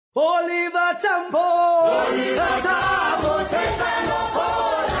Oliver Tambo, Oliver Tambo,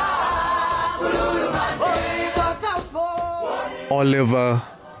 Oliver Tambo, Oliver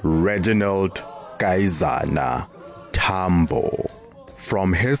Reginald Kaizana Tambo.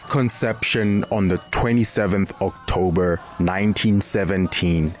 From his conception on the 27th October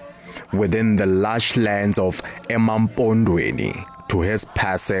 1917 within the lush lands of eMampondweni to his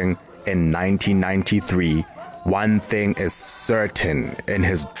passing in 1993, one thing is certain in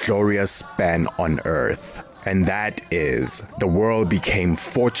his glorious span on earth, and that is the world became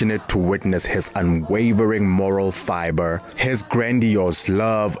fortunate to witness his unwavering moral fiber, his grandiose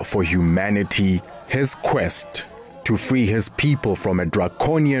love for humanity, his quest to free his people from a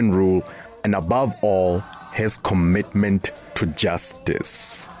draconian rule, and above all, his commitment to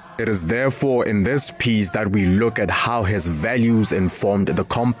justice. It is therefore in this piece that we look at how his values informed the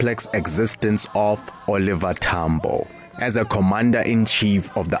complex existence of Oliver Tambo as a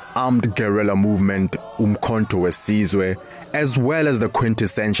commander-in-chief of the armed guerrilla movement uMkhontho weSizwe, as well as the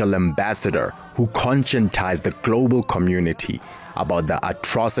quintessential ambassador who conscientized the global community about the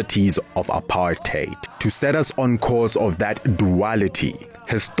atrocities of apartheid. To set us on course of that duality,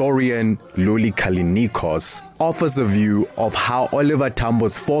 historian Luli Kalinikos offers a view of how Oliver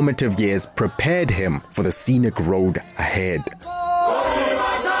Tambo's formative years prepared him for the scenic road ahead.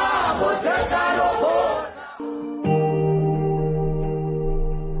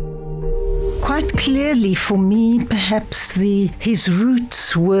 Quite clearly for me, perhaps his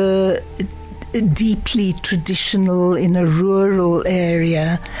roots were deeply traditional in a rural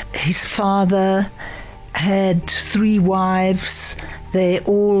area. His father had 3 wives. They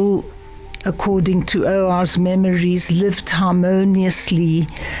all, according to OR's memories, lived harmoniously.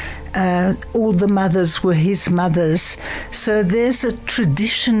 All the mothers were his mothers. So there's a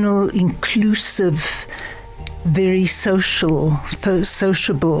traditional, inclusive, very sociable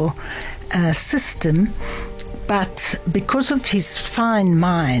system. But because of his fine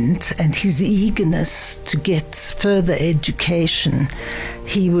mind and his eagerness to get further education,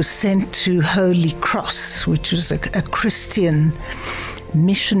 he was sent to Holy Cross, which was a Christian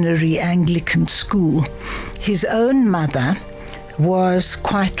missionary Anglican school. His own mother was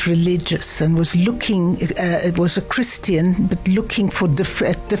quite religious and was was a Christian, but looking for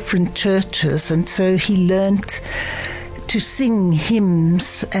at different churches. And so he learnt to sing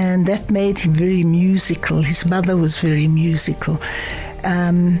hymns, and that made him very musical. His mother was very musical,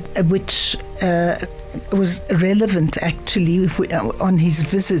 which was relevant actually on his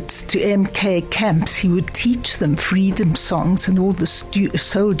visits to MK camps. He would teach them freedom songs, and all the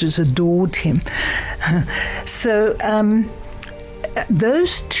soldiers adored him. So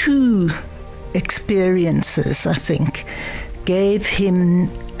those 2 experiences, I think, gave him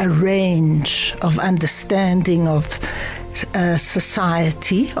a range of understanding of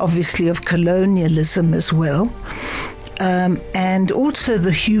society, obviously of colonialism as well, and also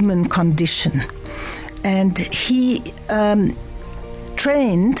the human condition. And he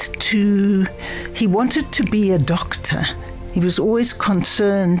he wanted to be a doctor. He was always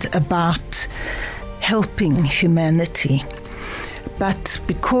concerned about helping humanity. But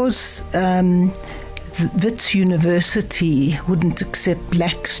because Wits University wouldn't accept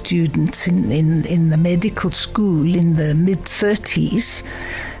black students in the medical school in the mid-30s,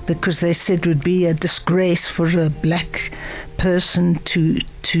 because they said it would be a disgrace for a black person to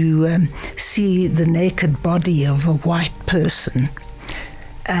see the naked body of a white person.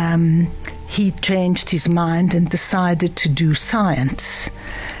 He changed his mind and decided to do science.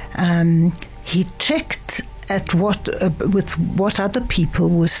 He checked at what other people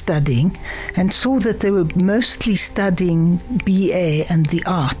were studying, and saw that they were mostly studying BA and the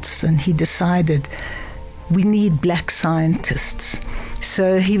arts, and he decided we need black scientists.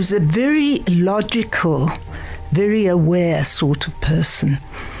 So he was a very logical, very aware sort of person,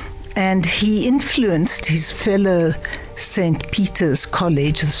 and he influenced his fellow St. Peter's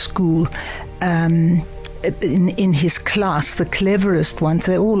College, the school, in his class, the cleverest ones.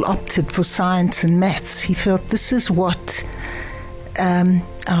 They all opted for science and maths. He felt this is what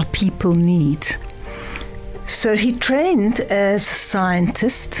our people need. So he trained as a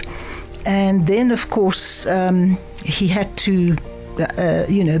scientist, and then, of course, he had to,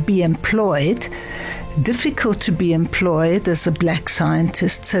 be employed. Difficult to be employed as a black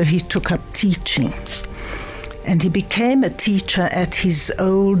scientist, so he took up teaching. And he became a teacher at his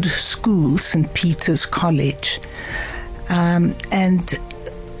old school, St. Peter's College. And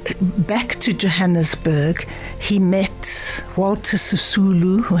back to Johannesburg, he met Walter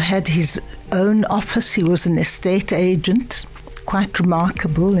Sisulu, who had his own office. He was an estate agent, quite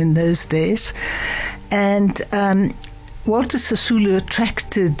remarkable in those days. And Walter Sisulu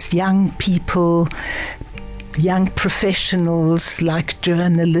attracted young people, young professionals like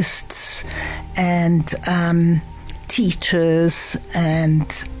journalists and teachers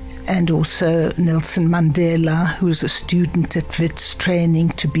and also Nelson Mandela, who was a student at Wits training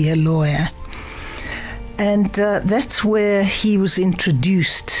to be a lawyer. And that's where he was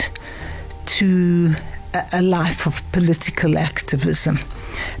introduced to a life of political activism.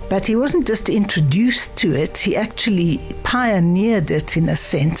 But he wasn't just introduced to it, he actually pioneered it in a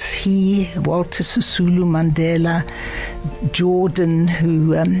sense. He, Walter Sisulu, Mandela, Jordan,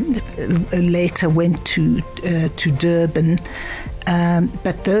 who later went to Durban,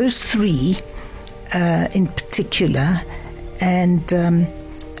 but those three in particular, and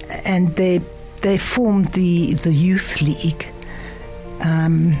they formed the Youth League.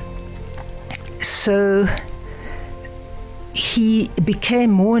 So he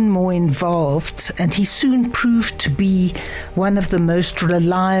became more and more involved, and he soon proved to be one of the most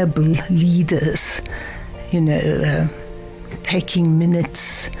reliable leaders, taking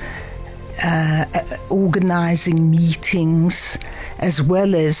minutes, organizing meetings, as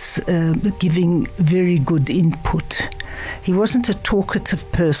well as giving very good input. He wasn't a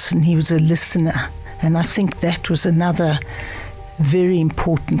talkative person, he was a listener, and I think that was another very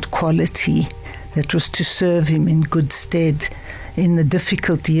important quality that was to serve him in good stead in the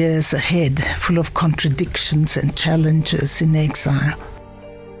difficult years ahead, full of contradictions and challenges in exile.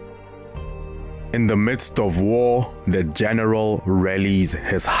 In the midst of war, the general rallies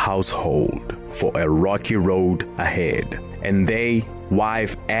his household for a rocky road ahead, and they,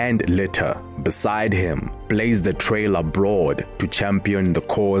 wife and litter, beside him, blaze the trail abroad to champion the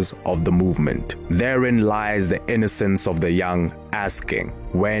cause of the movement. Therein lies the innocence of the young, asking,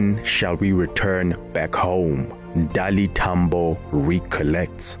 when shall we return back home? Dali Tambo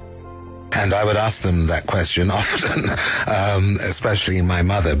recollects. And I would ask them that question often, especially my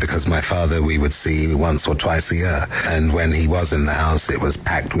mother, because my father we would see once or twice a year. And when he was in the house, it was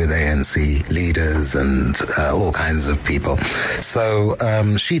packed with ANC leaders and all kinds of people. So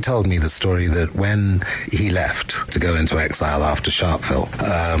she told me the story that when he left to go into exile after Sharpeville,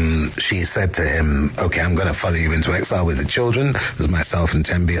 she said to him, okay, I'm going to follow you into exile with the children. It was myself and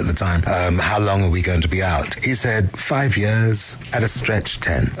Tembi at the time. How long are we going to be out? He said 5 years, at a stretch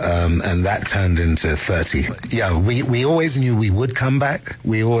 10. And that turned into 30. Yeah, we always knew we would come back.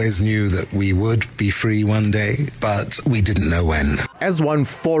 We always knew that we would be free one day, but we didn't know when. As one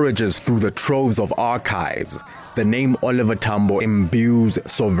forages through the troves of archives, the name Oliver Tambo imbues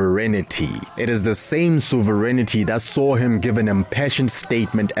sovereignty. It is the same sovereignty that saw him give an impassioned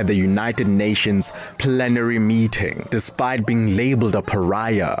statement at the United Nations plenary meeting, despite being labeled a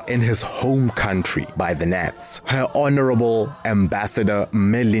pariah in his home country by the Nats. Her Honorable Ambassador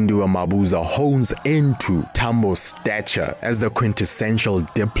Lindiwe Mabuza hones into Tambo's stature as the quintessential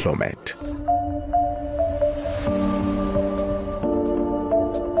diplomat.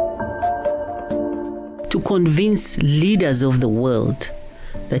 To convince leaders of the world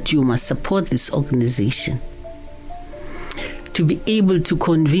that you must support this organization. To be able to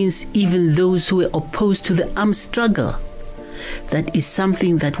convince even those who were opposed to the armed struggle that is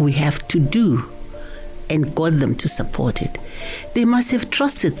something that we have to do, and got them to support it. They must have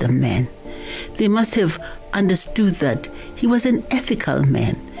trusted the man. They must have understood that he was an ethical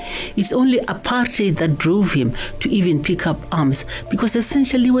man. It's only apartheid that drove him to even pick up arms, because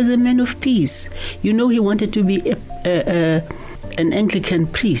essentially he was a man of peace. He wanted to be an Anglican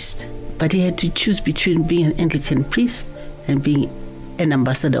priest, but he had to choose between being an Anglican priest and being an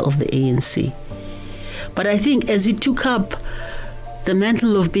ambassador of the ANC. But I think as he took up the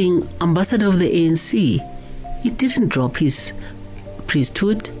mantle of being ambassador of the ANC, he didn't drop his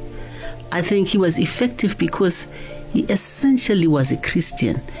priesthood. I think he was effective because he essentially was a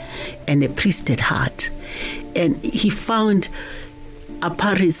Christian and a priest at heart. And he found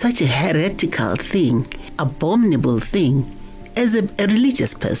apartheid such a heretical thing, abominable thing, as a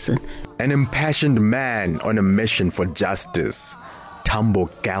religious person. An impassioned man on a mission for justice, Tambo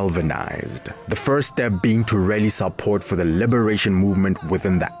galvanized. The first step being to rally support for the liberation movement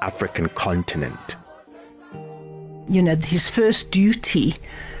within the African continent. His first duty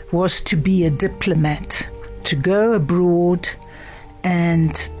was to be a diplomat, to go abroad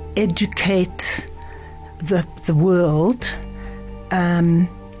and educate the world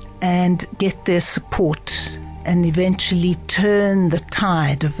and get their support and eventually turn the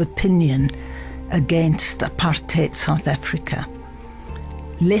tide of opinion against apartheid South Africa.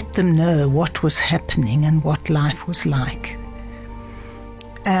 Let them know what was happening and what life was like.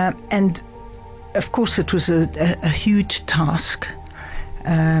 And of course it was a huge task.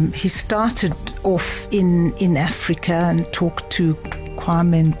 He started off in Africa and talked to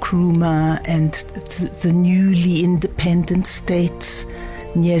Kwame Nkrumah and the newly independent states,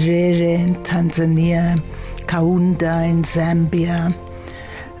 Nyerere in Tanzania, Kaunda in Zambia,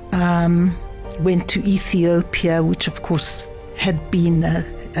 went to Ethiopia, which of course had been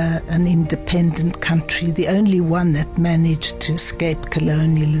an independent country, the only one that managed to escape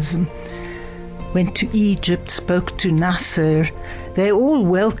colonialism. Went to Egypt, spoke to Nasser. They all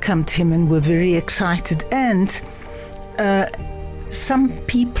welcomed him and were very excited. And some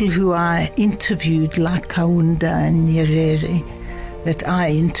people who I interviewed, like Kaunda and Nyerere, that I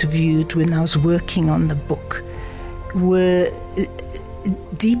interviewed when I was working on the book, were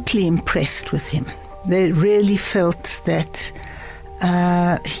deeply impressed with him. They really felt that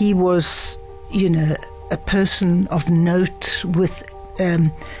he was, a person of note with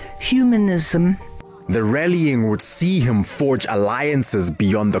humanism. The rallying would see him forge alliances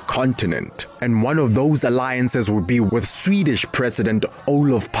beyond the continent, and one of those alliances would be with Swedish President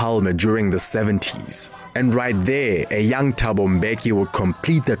Olof Palme during the 70s. And right there, a young Thabo Mbeki would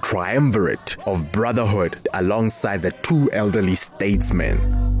complete the triumvirate of brotherhood alongside the two elderly statesmen.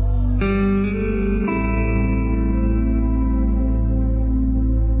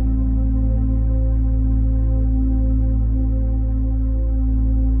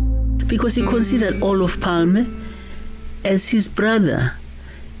 Because he considered Olof Palme as his brother,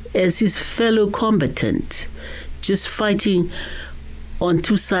 as his fellow combatant, just fighting on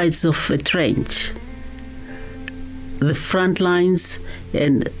two sides of a trench. The front lines,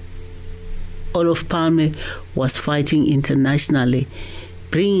 and Olof Palme was fighting internationally,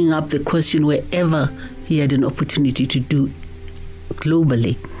 bringing up the question wherever he had an opportunity to do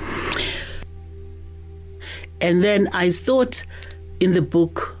globally. And then I thought in the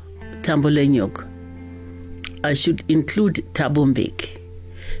book, Tambo Lenyok, I should include Thabo Mbeki,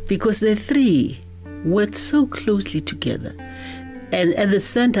 because the three worked so closely together. And at the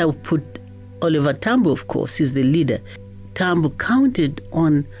center, I would put Oliver Tambo, of course, he's the leader. Tambo counted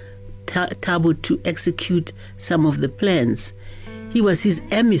on Thabo to execute some of the plans. He was his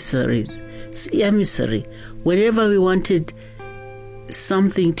emissary. Wherever we wanted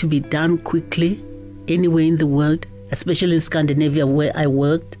something to be done quickly, anywhere in the world, especially in Scandinavia where I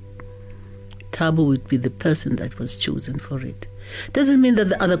worked, Thabo would be the person that was chosen for it. Doesn't mean that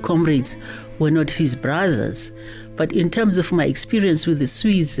the other comrades were not his brothers, but in terms of my experience with the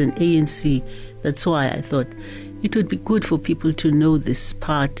Swedes and ANC, that's why I thought it would be good for people to know this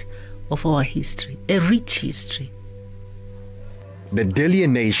part of our history, a rich history. The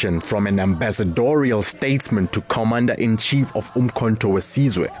delineation from an ambassadorial statesman to commander-in-chief of uMkhontho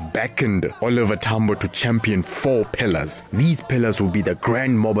weSizwe beckoned Oliver Tambo to champion 4 pillars. These pillars would be the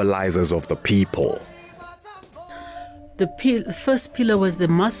grand mobilizers of the people. The first pillar was the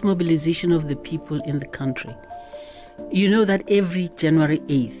mass mobilization of the people in the country. You know that every January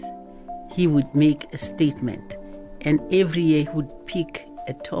 8th, he would make a statement, and every year he would pick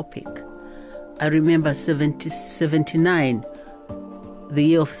a topic. I remember 79. The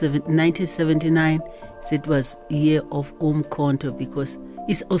year of 1979, it was year of uMkhontho, because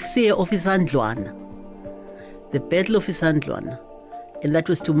it's of Isandlwana, the Battle of Isandlwana, and that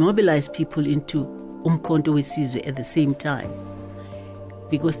was to mobilize people into uMkhontho weSizwe at the same time,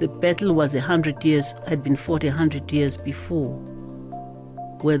 because the battle was had been fought 100 years before,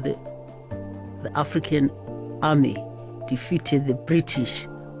 where the African army defeated the British,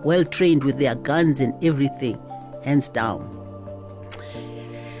 well trained with their guns and everything, hands down.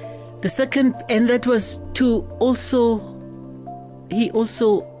 The second, and that was to he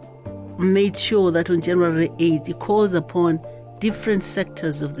also made sure that on January 8th, he calls upon different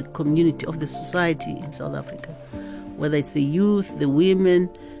sectors of the community, of the society in South Africa, whether it's the youth, the women,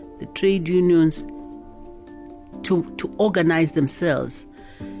 the trade unions, to organize themselves.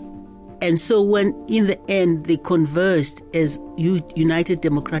 And so when in the end they converged as United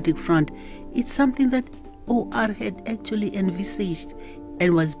Democratic Front, it's something that OR had actually envisaged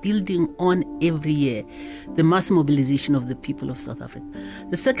and was building on every year, the mass mobilization of the people of South Africa.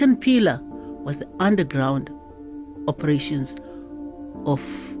 The second pillar was the underground operations of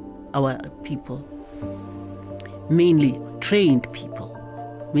our people, mainly trained people,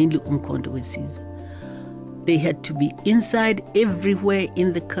 mainly uMkhontho weSizwe. They had to be inside everywhere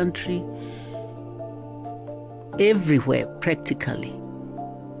in the country, everywhere practically,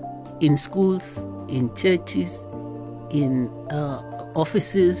 in schools, in churches, in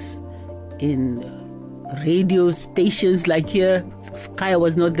offices, in radio stations like here. Kaya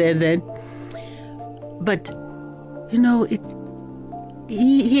was not there then. But,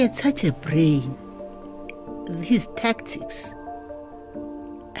 he had such a brain. His tactics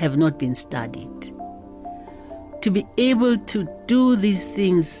have not been studied. To be able to do these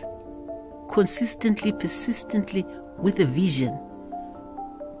things consistently, persistently, with a vision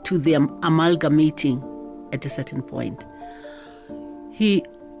to them amalgamating at a certain point.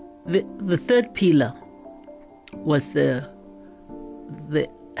 The third pillar was the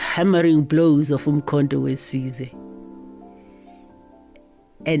hammering blows of uMkhontho weSizwe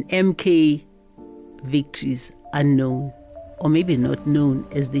and MK victories unknown, or maybe not known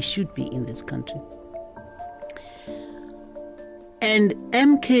as they should be in this country. And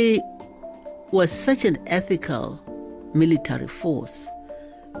MK was such an ethical military force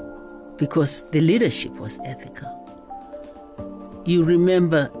because the leadership was ethical. You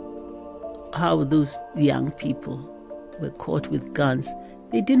remember how those young people were caught with guns.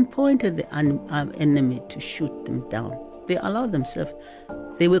 They didn't point at the enemy to shoot them down. They allowed themselves.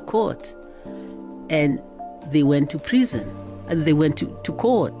 They were caught and they went to prison and they went to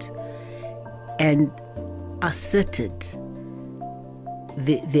court and asserted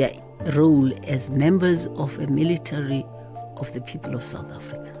their role as members of a military of the people of South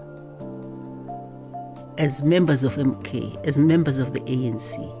Africa, as members of MK, as members of the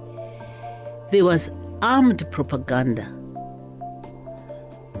ANC. There was armed propaganda.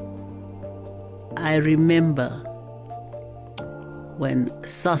 I remember when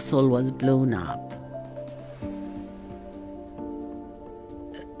Sasol was blown up.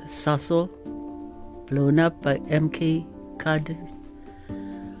 Sasol blown up by MK cadres.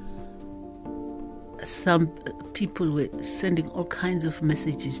 Some people were sending all kinds of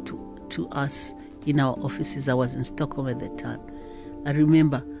messages to us in our offices. I was in Stockholm at that time. I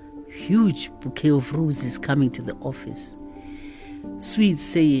remember huge bouquet of roses coming to the office. Swedes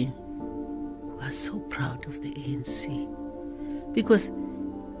saying, "We are so proud of the ANC." Because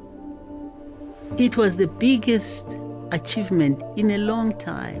it was the biggest achievement in a long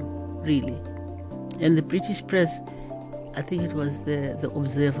time, really. And the British press, I think it was the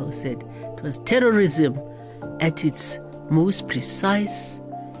Observer who said, it was terrorism at its most precise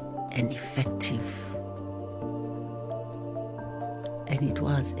and effective. And it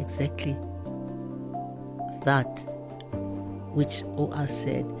was exactly that which OR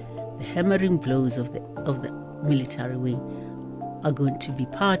said, the hammering blows of the military wing are going to be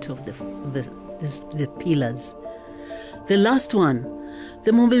part of the pillars. The last one,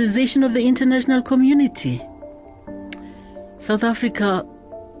 the mobilization of the international community. South Africa,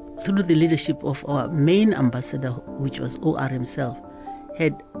 through the leadership of our main ambassador, which was OR himself,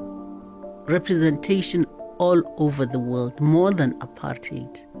 had representation all over the world, more than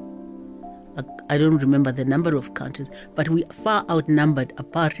apartheid. I don't remember the number of countries, but we far outnumbered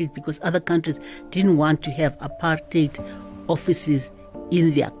apartheid because other countries didn't want to have apartheid offices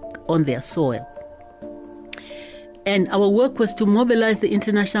on their soil. And our work was to mobilize the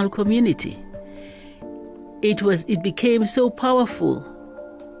international community. It became so powerful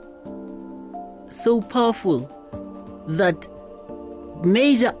that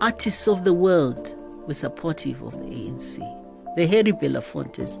major artists of the world were supportive of the ANC. The Harry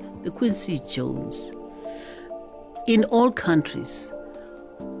Belafontes, the Quincy Jones. In all countries,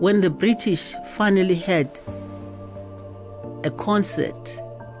 when the British finally had a concert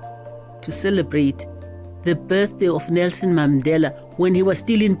to celebrate the birthday of Nelson Mandela when he was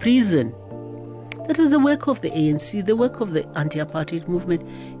still in prison, that was the work of the ANC, the work of the anti-apartheid movement.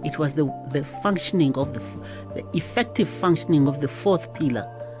 It was the functioning of the effective functioning of the fourth pillar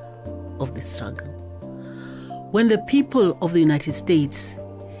of the struggle. When the people of the United States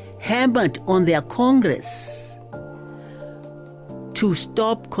hammered on their Congress to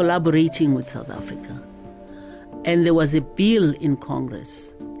stop collaborating with South Africa, and there was a bill in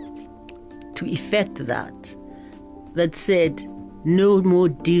Congress to effect that said no more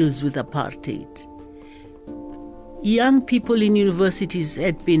deals with apartheid. Young people in universities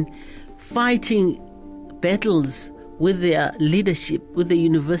had been fighting battles with their leadership, with the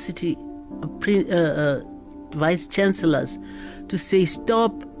university vice chancellors, to say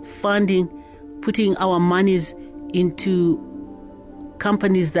stop funding, putting our monies into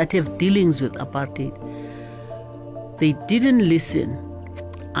companies that have dealings with apartheid. They didn't listen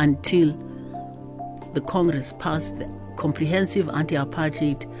until the Congress passed the Comprehensive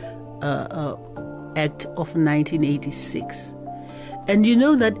Anti-Apartheid Act of 1986. And you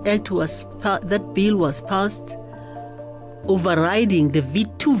know that that bill was passed overriding the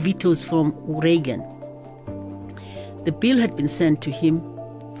two vetoes from Reagan. The bill had been sent to him.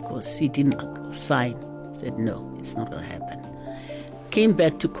 Of course, he didn't sign. Said, no, it's not going to happen. Came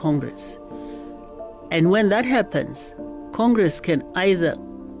back to Congress. And when that happens, Congress can either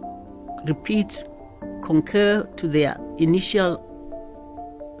concur to their initial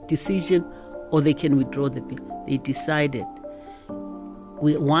decision or they can withdraw the bill. They decided,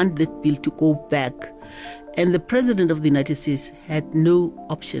 we want that bill to go back. And the President of the United States had no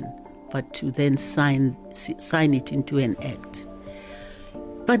option but to then sign it into an act.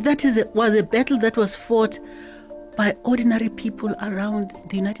 But that was a battle that was fought by ordinary people around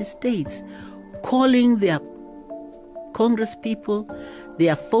the United States, calling their Congress people.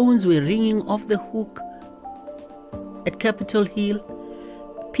 Their phones were ringing off the hook at Capitol Hill.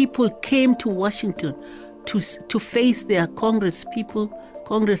 People came to Washington to face their Congress people,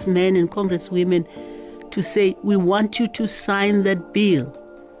 congressmen and congresswomen, to say, we want you to sign that bill.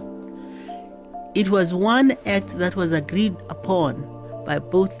 It was one act that was agreed upon by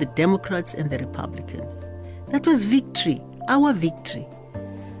both the Democrats and the Republicans. That was victory, our victory.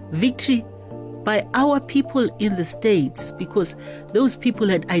 Victory by our people in the States, because those people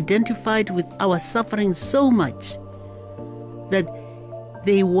had identified with our suffering so much that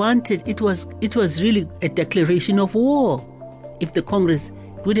they wanted, it was really a declaration of war. If the Congress,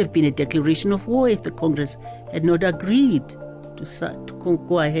 it would have been a declaration of war if the Congress had not agreed to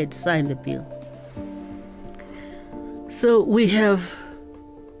go ahead, sign the bill. So we have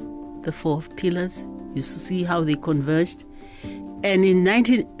the 4 pillars. You see how they converged. And in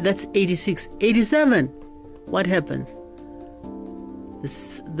that's 86, 87, what happens?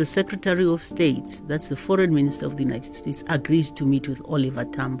 The Secretary of State, that's the Foreign Minister of the United States, agrees to meet with Oliver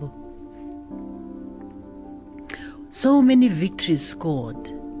Tambo. So many victories scored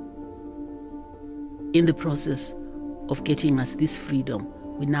in the process of getting us this freedom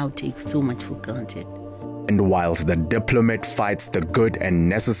we now take so much for granted. And whilst the diplomat fights the good and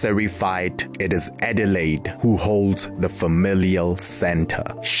necessary fight, it is Adelaide who holds the familial center.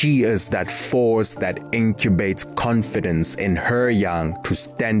 She is that force that incubates confidence in her young to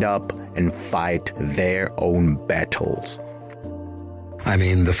stand up and fight their own battles. I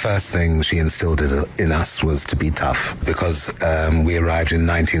mean, the first thing she instilled in us was to be tough, because we arrived in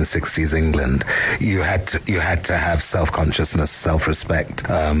 1960s England. You had to have self-consciousness, self-respect.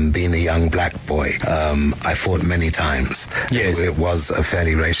 Being a young black boy, I fought many times. Yes. It was a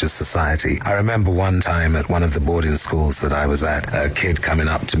fairly racist society. I remember one time at one of the boarding schools that I was at, a kid coming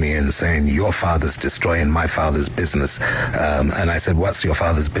up to me and saying, "Your father's destroying my father's business." And I said, "What's your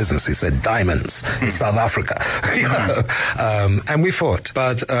father's business?" He said, "Diamonds in South Africa." And we fought.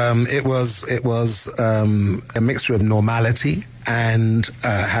 But it was a mixture of normality and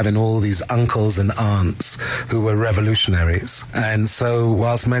having all these uncles and aunts who were revolutionaries. And so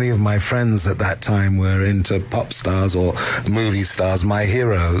whilst many of my friends at that time were into pop stars or movie stars, my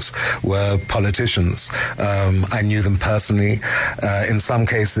heroes were politicians. I knew them personally. In some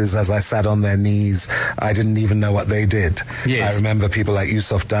cases, as I sat on their knees, I didn't even know what they did. Yes. I remember people like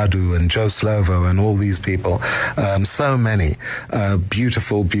Yusuf Dadoo and Joe Slovo and all these people. So many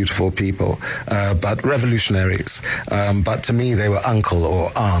beautiful, beautiful people, but revolutionaries. But to me, they were uncle or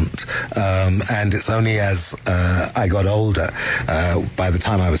aunt. And it's only as I got older, by the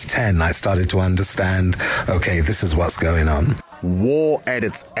time I was 10, I started to understand, okay, this is what's going on. War at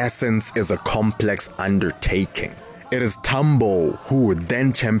its essence is a complex undertaking. It is Tambo who would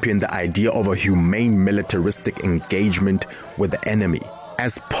then champion the idea of a humane militaristic engagement with the enemy,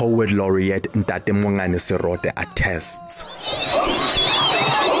 as poet laureate Ntate Mongane Serote attests.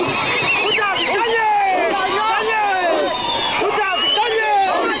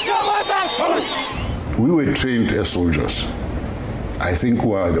 We were trained as soldiers. I think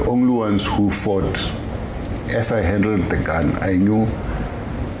we are the only ones who fought. As I handled the gun, I knew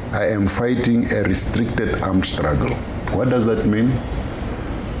I am fighting a restricted armed struggle. What does that mean?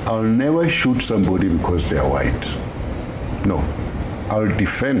 I'll never shoot somebody because they are white. No, I'll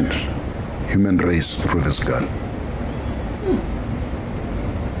defend human race through this gun.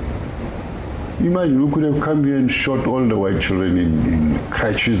 Imagine we could have come here and shot all the white children in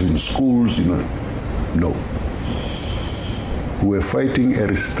crèches, in schools, No. We're fighting a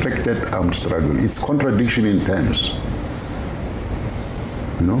restricted armed struggle. It's contradiction in terms.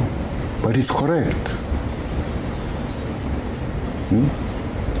 But it's correct.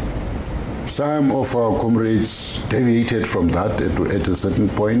 Some of our comrades deviated from that at a certain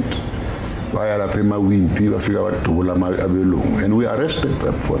point. And we arrested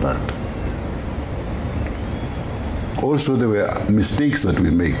them for that. Also, there were mistakes that we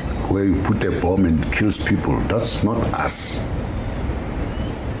make where you put a bomb and kills people. That's not us.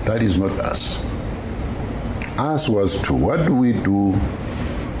 That is not us. Us was to, what do we do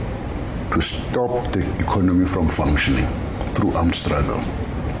to stop the economy from functioning through armed struggle?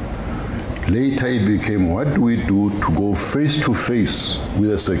 Later it became, what do we do to go face to face with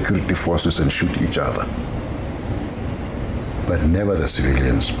the security forces and shoot each other? but never the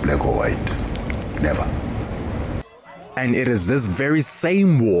civilians, black or white. Never. And it is this very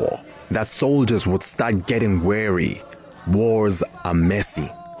same war that soldiers would start getting weary. Wars are messy.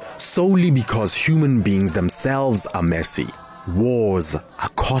 Solely because human beings themselves are messy. Wars are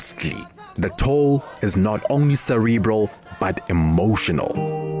costly. The toll is not only cerebral, but emotional.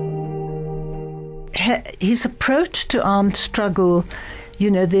 His approach to armed struggle,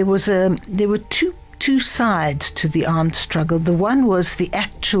 there were two sides to the armed struggle. The one was the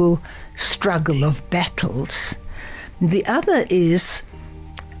actual struggle of battles. The other is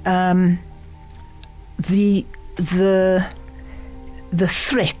the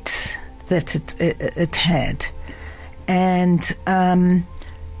threat that it had, and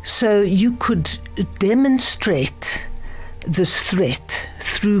so you could demonstrate this threat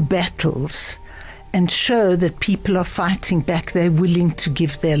through battles and show that people are fighting back. They're willing to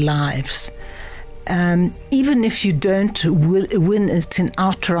give their lives. Even if you don't win it in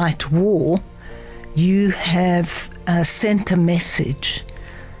outright war, you have sent a message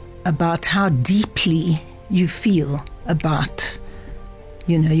about how deeply you feel about,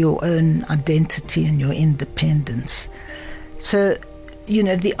 your own identity and your independence. So,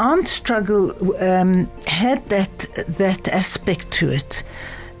 the armed struggle had that aspect to it.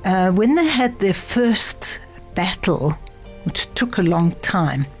 When they had their first battle, which took a long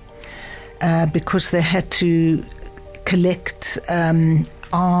time, because they had to collect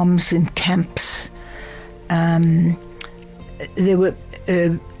arms in camps. There were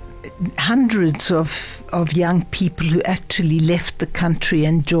hundreds of young people who actually left the country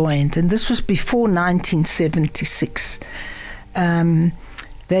and joined, and this was before 1976.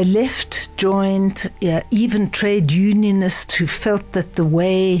 They left, joined, even trade unionists who felt that the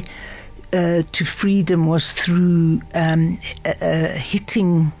way to freedom was through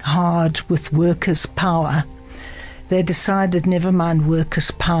hitting hard with workers' power. They decided, never mind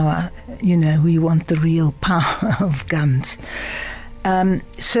workers' power, we want the real power of guns.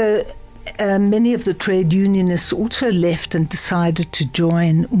 So many of the trade unionists also left and decided to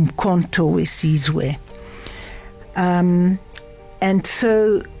join uMkhontho, weSizwe. And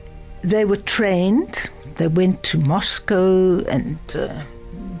so they were trained. They went to Moscow and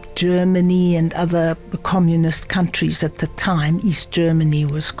Germany and other communist countries at the time. East Germany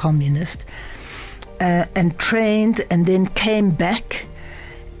was communist. And trained, and then came back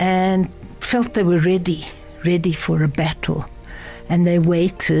and felt they were ready for a battle. And they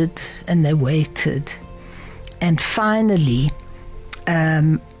waited and they waited. And finally,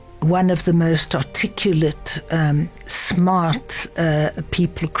 one of the most articulate, smart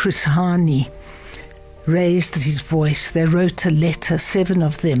people, Chris Hani, raised his voice. They wrote a letter, 7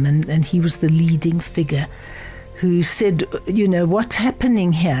 of them, and he was the leading figure, who said, what's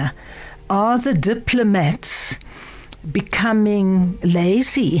happening here? Are the diplomats becoming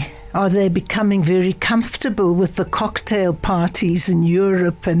lazy? Are they becoming very comfortable with the cocktail parties in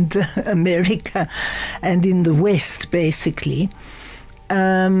Europe and America and in the West, basically?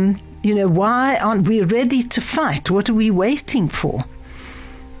 Why aren't we ready to fight? What are we waiting for?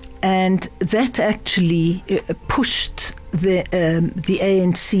 And that actually pushed the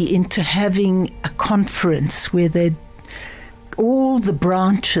ANC into having a conference where all the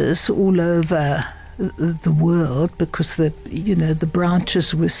branches all over the world, because the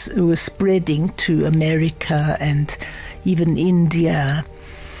branches were spreading to America and even India.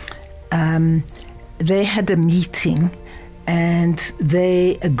 They had a meeting, and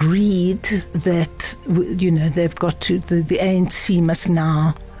they agreed that they've got to. The ANC must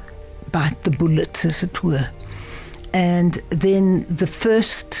now bite the bullet, as it were. And then the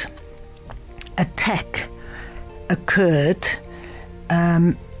first attack occurred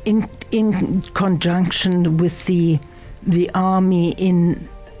in conjunction with the army in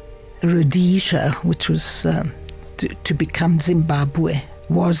Rhodesia, which was to become Zimbabwe,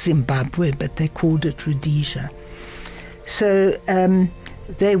 but they called it Rhodesia. So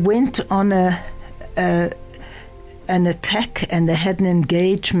they went on an attack, and they had an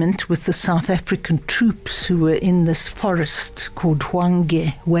engagement with the South African troops who were in this forest called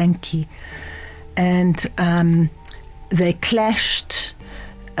Wanki, and they clashed.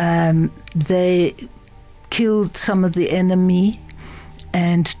 They killed some of the enemy,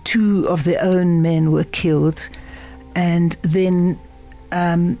 and 2 of their own men were killed. And then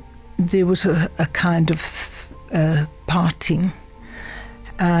there was a kind of parting.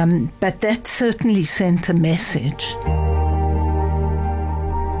 But that certainly sent a message.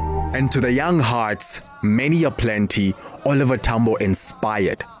 And to the young hearts, many a plenty, Oliver Tambo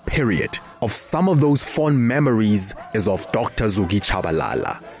inspired, period. Of some of those fond memories is of Dr. Zuki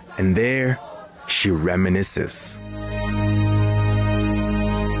Tshabalala. And there she reminisces.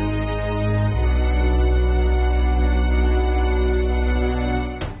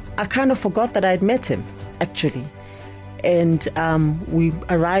 I kind of forgot that I'd met him, actually. And we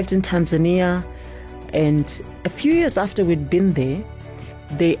arrived in Tanzania, and a few years after we'd been there,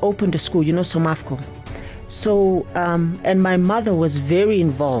 they opened a school, SOMAFCO. So, and my mother was very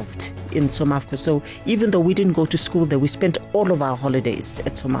involved in SOMAFCO. So even though we didn't go to school there, we spent all of our holidays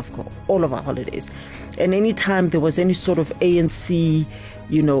at SOMAFCO, all of our holidays. And anytime there was any sort of ANC,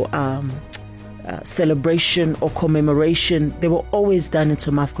 celebration or commemoration, they were always done in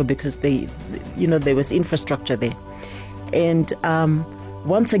SOMAFCO because there was infrastructure there. And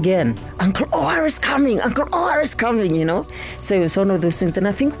once again, Uncle OR is coming, Uncle OR is coming, So it was one of those things. And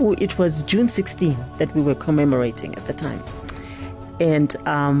I think it was June 16 that we were commemorating at the time. And,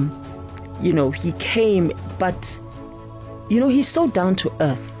 he came, but, he's so down to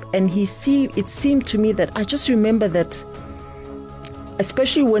earth. And it seemed to me that I just remember that,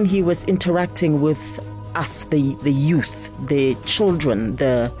 especially when he was interacting with us, the youth, the children,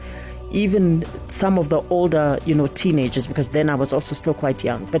 even some of the older, teenagers, because then I was also still quite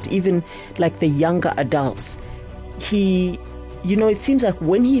young, but even like the younger adults, it seems like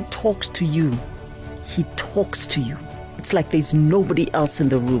when he talks to you, he talks to you. It's like there's nobody else in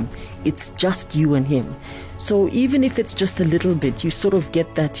the room. It's just you and him. So even if it's just a little bit, you sort of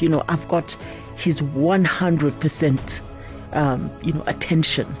get that, I've got his 100%,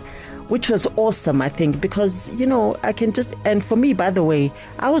 attention, which was awesome, I think, because, I can and for me, by the way,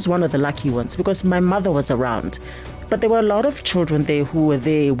 I was one of the lucky ones because my mother was around. But there were a lot of children there who were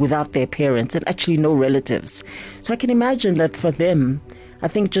there without their parents and actually no relatives. So I can imagine that for them, I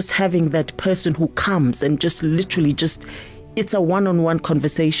think just having that person who comes and just literally it's a one-on-one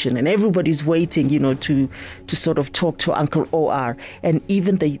conversation and everybody's waiting, to sort of talk to Uncle OR and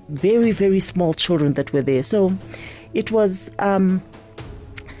even the very, very small children that were there. So it was, one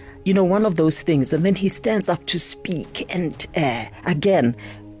of those things. And then he stands up to speak and again,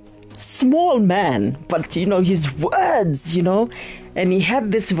 small man, but, his words, and he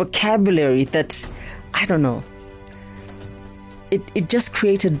had this vocabulary that, I don't know, it just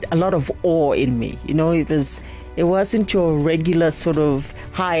created a lot of awe in me. It wasn't your regular sort of,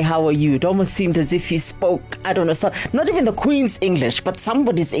 hi, how are you? It almost seemed as if he spoke, I don't know, not even the Queen's English, but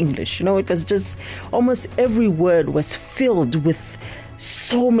somebody's English. It was just almost every word was filled with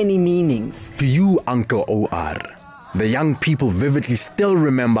so many meanings. To you, Uncle OR, the young people vividly still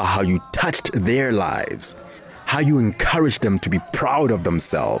remember how you touched their lives, how you encouraged them to be proud of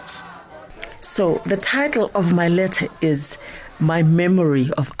themselves. So the title of my letter is My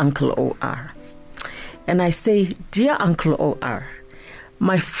Memory of Uncle OR. And I say, Dear Uncle OR,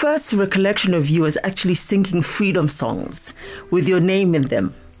 my first recollection of you was actually singing freedom songs with your name in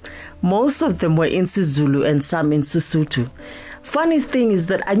them. Most of them were in Zulu and some in Sesotho. Funny thing is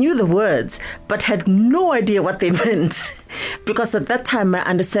that I knew the words, but had no idea what they meant, because at that time my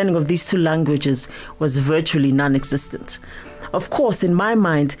understanding of these two languages was virtually non-existent. Of course, in my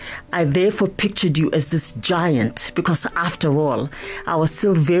mind, I therefore pictured you as this giant, because after all, I was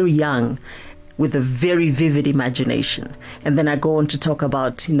still very young, with a very vivid imagination. And then I go on to talk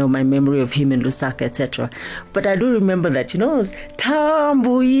about, my memory of him in Lusaka, etc. But I do remember that, it was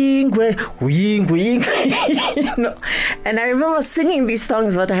Tambo Ingwe, Ingwe. And I remember singing these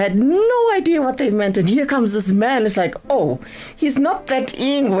songs, but I had no idea what they meant. And here comes this man. It's like, oh, he's not that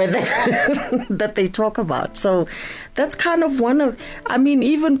Ingwe that they talk about. So that's kind of one of,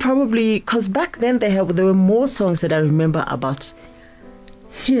 even probably, because back then there were more songs that I remember about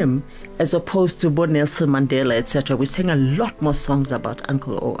him as opposed to Nelson Mandela, etc. We sang a lot more songs about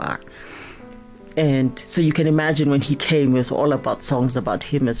Uncle OR. And so you can imagine when he came, it was all about songs about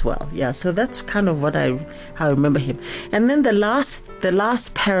him as well. Yeah, so that's kind of how I remember him. And then the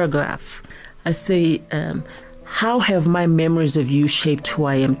last paragraph, I say, how have my memories of you shaped who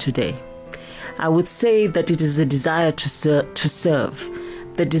I am today? I would say that it is a desire to serve,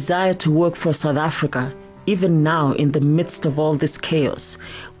 the desire to work for South Africa, even now in the midst of all this chaos,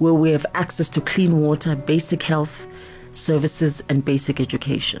 where we have access to clean water, basic health services, and basic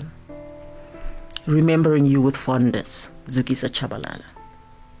education. Remembering you with fondness, Zuki Tshabalala.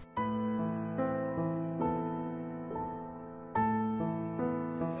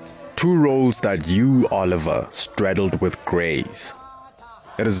 Two roles that you, Oliver, straddled with grace.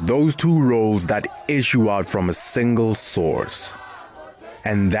 It is those two roles that issue out from a single source.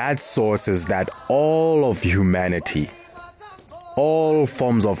 And that source is that all of humanity, all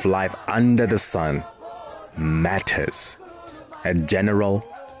forms of life under the sun, matters. A general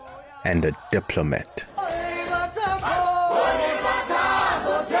and a diplomat.